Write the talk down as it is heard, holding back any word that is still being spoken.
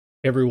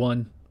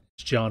Everyone,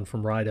 it's John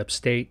from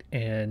Upstate,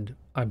 and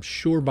I'm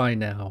sure by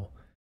now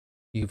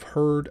you've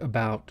heard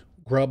about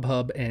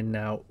Grubhub and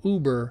now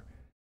Uber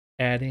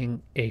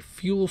adding a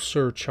fuel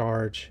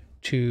surcharge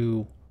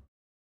to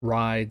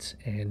rides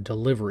and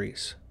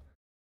deliveries.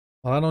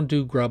 Well, I don't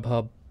do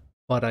Grubhub,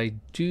 but I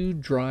do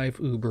drive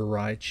Uber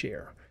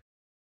rideshare.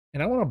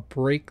 And I want to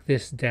break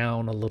this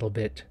down a little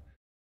bit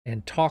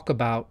and talk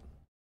about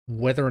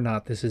whether or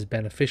not this is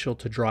beneficial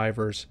to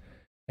drivers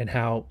and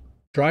how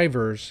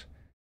drivers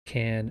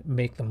can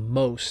make the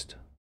most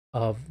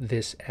of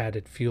this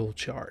added fuel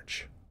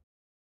charge.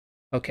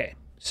 Okay,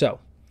 so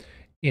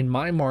in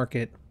my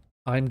market,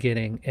 I'm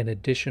getting an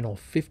additional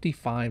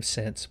 55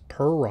 cents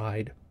per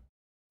ride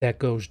that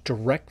goes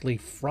directly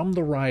from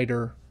the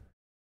rider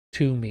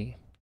to me.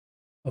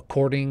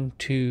 According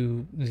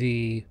to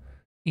the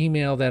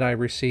email that I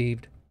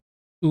received,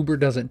 Uber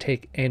doesn't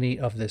take any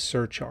of this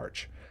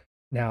surcharge.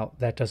 Now,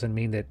 that doesn't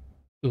mean that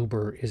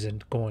Uber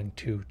isn't going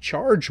to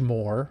charge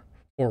more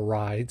for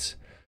rides,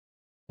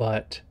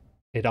 but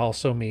it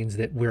also means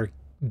that we're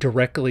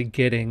directly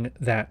getting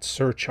that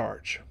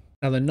surcharge.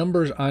 Now, the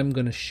numbers I'm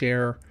going to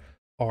share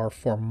are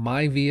for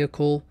my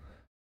vehicle.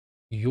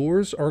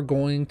 Yours are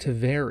going to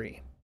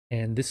vary.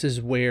 And this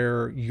is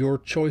where your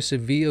choice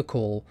of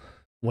vehicle,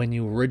 when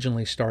you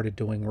originally started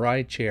doing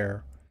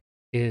rideshare,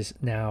 is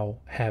now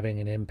having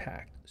an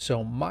impact.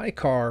 So my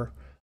car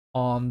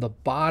on the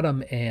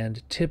bottom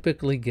end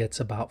typically gets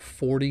about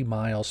 40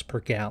 miles per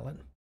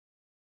gallon.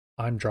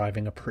 I'm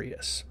driving a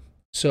Prius.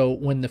 So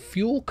when the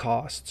fuel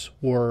costs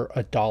were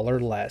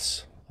 $1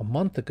 less a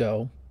month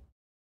ago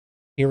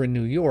here in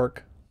New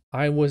York,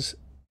 it was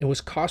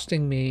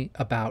costing me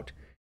about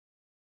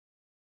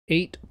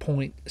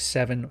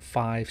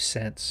 8.75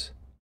 cents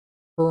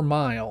per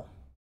mile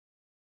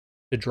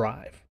to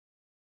drive.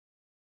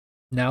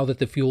 Now that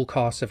the fuel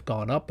costs have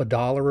gone up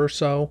 $1 or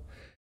so,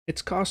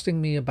 it's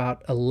costing me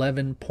about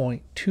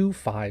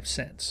 11.25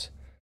 cents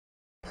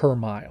per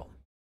mile.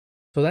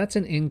 So that's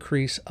an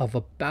increase of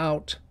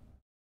about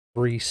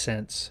 3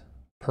 cents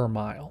per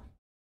mile.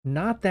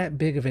 Not that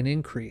big of an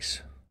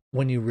increase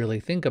when you really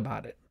think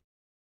about it.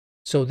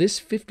 So this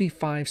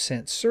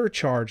 55-cent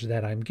surcharge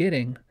that I'm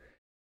getting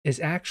is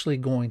actually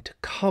going to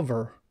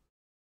cover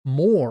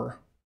more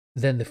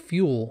than the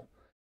fuel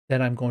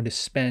that I'm going to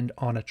spend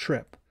on a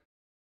trip.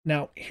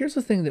 Now, here's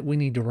the thing that we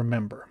need to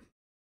remember.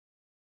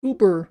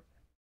 Uber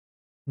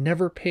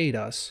never paid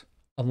us,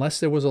 unless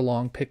there was a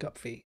long pickup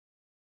fee,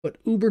 but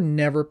Uber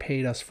never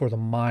paid us for the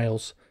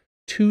miles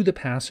to the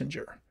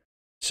passenger.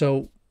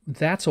 So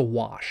that's a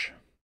wash.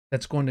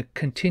 That's going to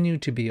continue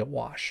to be a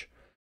wash.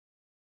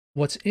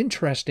 What's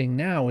interesting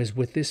now is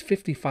with this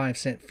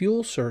 55-cent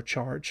fuel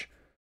surcharge,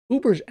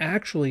 Uber's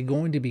actually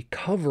going to be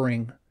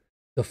covering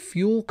the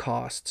fuel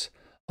costs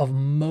of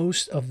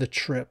most of the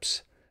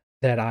trips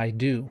that I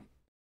do.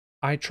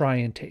 I try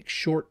and take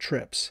short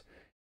trips.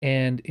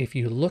 And if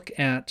you look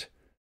at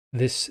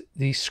these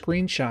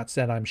screenshots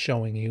that I'm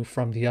showing you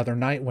from the other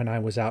night when I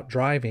was out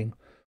driving,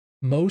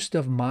 most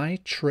of my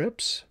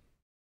trips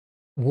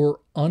were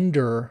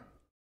under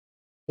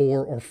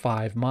 4 or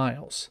 5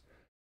 miles.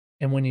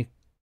 And when you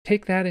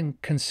take that in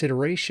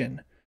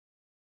consideration,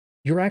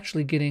 you're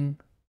actually getting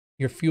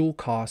your fuel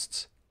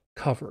costs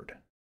covered.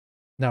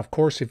 Now, of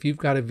course, if you've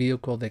got a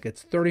vehicle that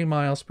gets 30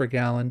 miles per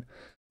gallon,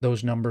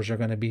 those numbers are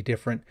going to be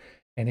different.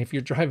 And if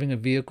you're driving a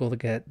vehicle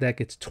that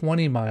gets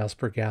 20 miles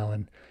per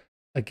gallon,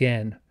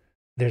 again,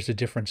 there's a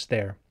difference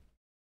there.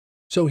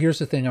 So here's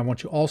the thing I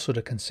want you also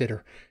to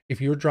consider. If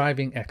you're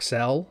driving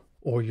XL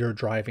or you're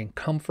driving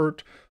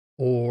Comfort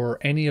or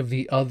any of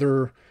the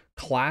other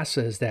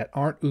classes that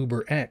aren't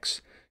Uber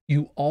X,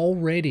 you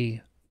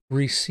already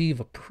receive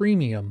a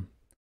premium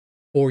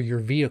for your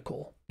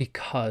vehicle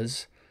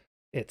because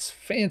it's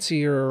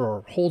fancier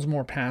or holds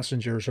more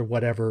passengers or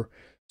whatever.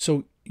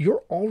 So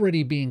you're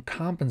already being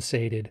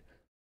compensated,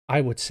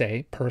 I would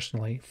say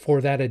personally, for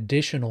that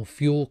additional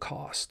fuel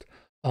cost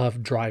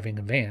of driving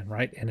a van,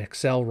 right? An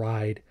XL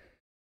ride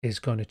is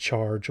going to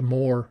charge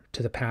more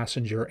to the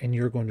passenger and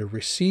you're going to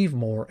receive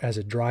more as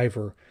a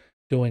driver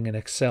doing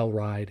an XL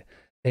ride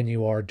than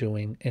you are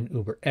doing an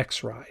Uber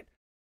X ride.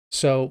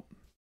 So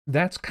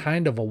that's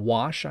kind of a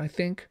wash, I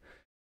think.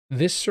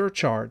 This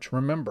surcharge,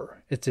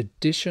 remember, it's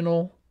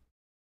additional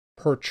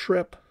per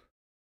trip,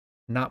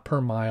 not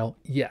per mile.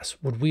 Yes,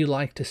 would we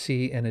like to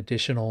see an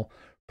additional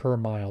per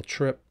mile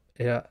trip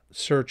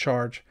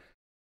surcharge?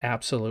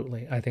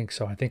 Absolutely, I think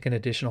so. I think an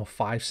additional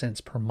 5 cents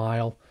per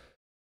mile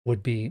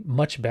would be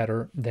much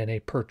better than a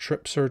per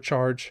trip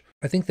surcharge.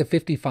 I think the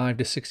 55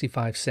 to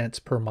 65 cents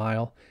per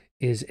mile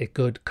is a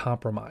good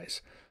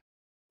compromise.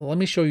 Let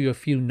me show you a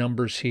few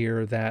numbers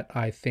here that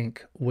I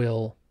think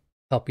will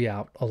help you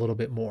out a little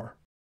bit more.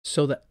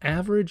 So the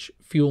average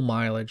fuel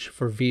mileage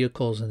for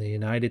vehicles in the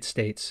United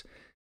States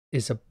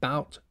is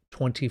about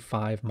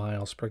 25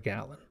 miles per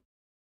gallon.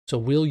 So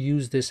we'll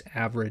use this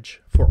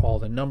average for all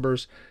the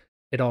numbers.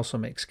 It also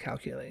makes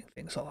calculating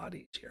things a lot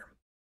easier.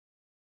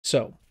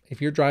 So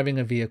if you're driving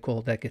a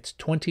vehicle that gets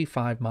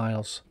 25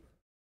 miles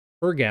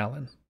per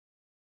gallon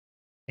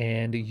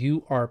and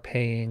you are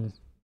paying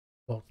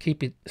Well,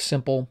 keep it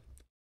simple,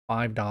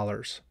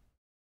 $5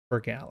 per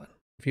gallon.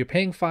 If you're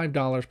paying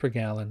 $5 per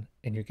gallon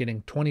and you're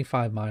getting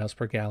 25 miles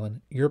per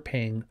gallon, you're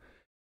paying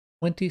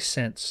 20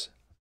 cents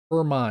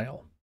per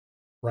mile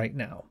right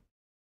now.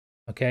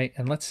 Okay,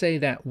 and let's say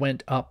that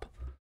went up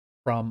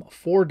from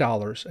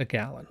 $4 a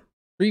gallon.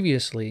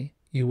 Previously,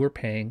 you were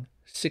paying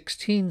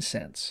 16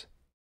 cents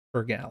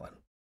per gallon.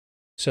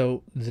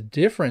 So the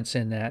difference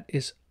in that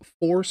is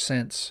 4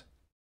 cents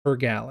per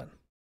gallon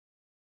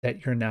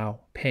that you're now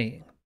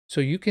paying. So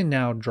you can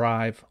now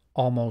drive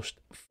almost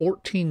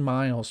 14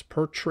 miles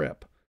per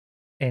trip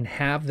and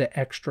have the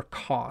extra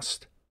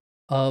cost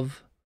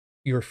of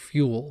your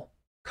fuel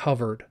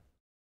covered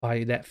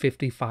by that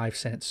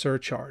 55-cent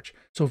surcharge.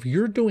 So if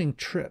you're doing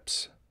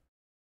trips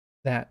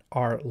that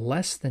are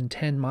less than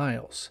 10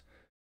 miles,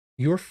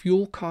 your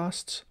fuel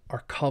costs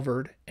are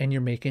covered and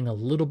you're making a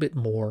little bit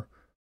more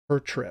per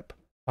trip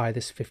by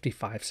this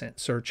 55-cent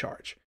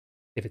surcharge.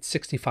 If it's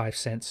 65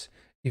 cents,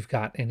 you've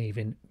got an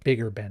even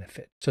bigger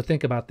benefit. So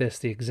think about this.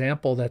 The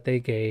example that they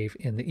gave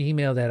in the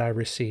email that I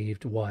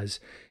received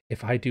was,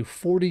 if I do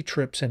 40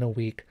 trips in a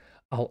week,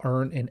 I'll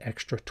earn an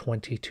extra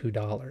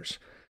 $22.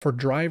 For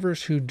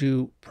drivers who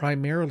do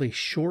primarily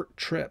short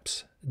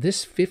trips,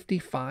 this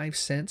 55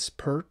 cents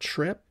per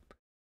trip,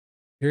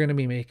 you're going to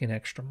be making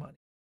extra money.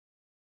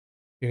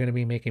 You're going to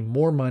be making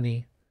more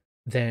money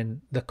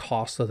than the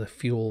cost of the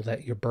fuel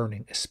that you're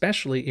burning,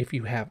 especially if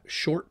you have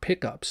short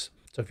pickups.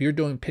 So if you're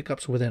doing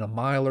pickups within a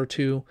mile or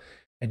two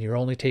and you're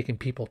only taking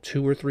people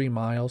 2 or 3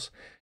 miles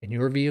and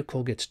your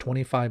vehicle gets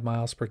 25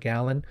 miles per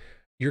gallon,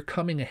 you're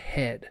coming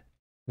ahead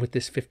with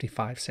this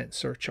 55-cent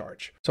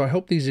surcharge. So I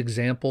hope these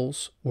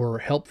examples were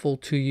helpful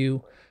to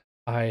you.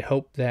 I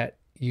hope that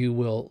you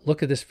will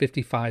look at this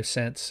 55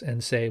 cents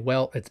and say,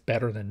 well, it's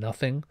better than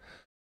nothing.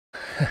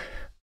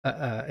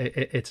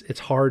 It's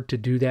hard to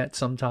do that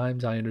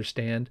sometimes, I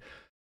understand.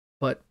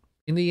 But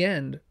in the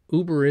end,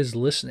 Uber is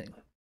listening.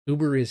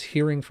 Uber is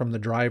hearing from the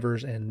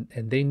drivers, and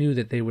they knew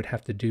that they would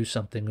have to do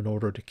something in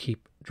order to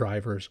keep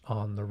drivers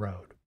on the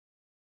road.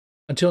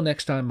 Until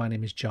next time, my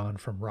name is John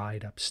from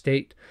Ride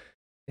Upstate.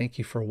 Thank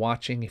you for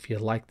watching. If you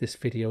like this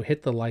video,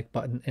 hit the like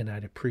button, and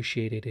I'd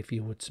appreciate it if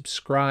you would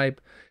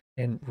subscribe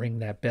and ring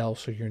that bell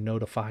so you're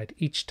notified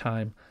each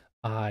time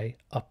I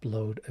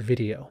upload a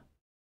video.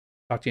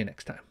 Talk to you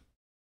next time.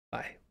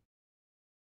 Bye.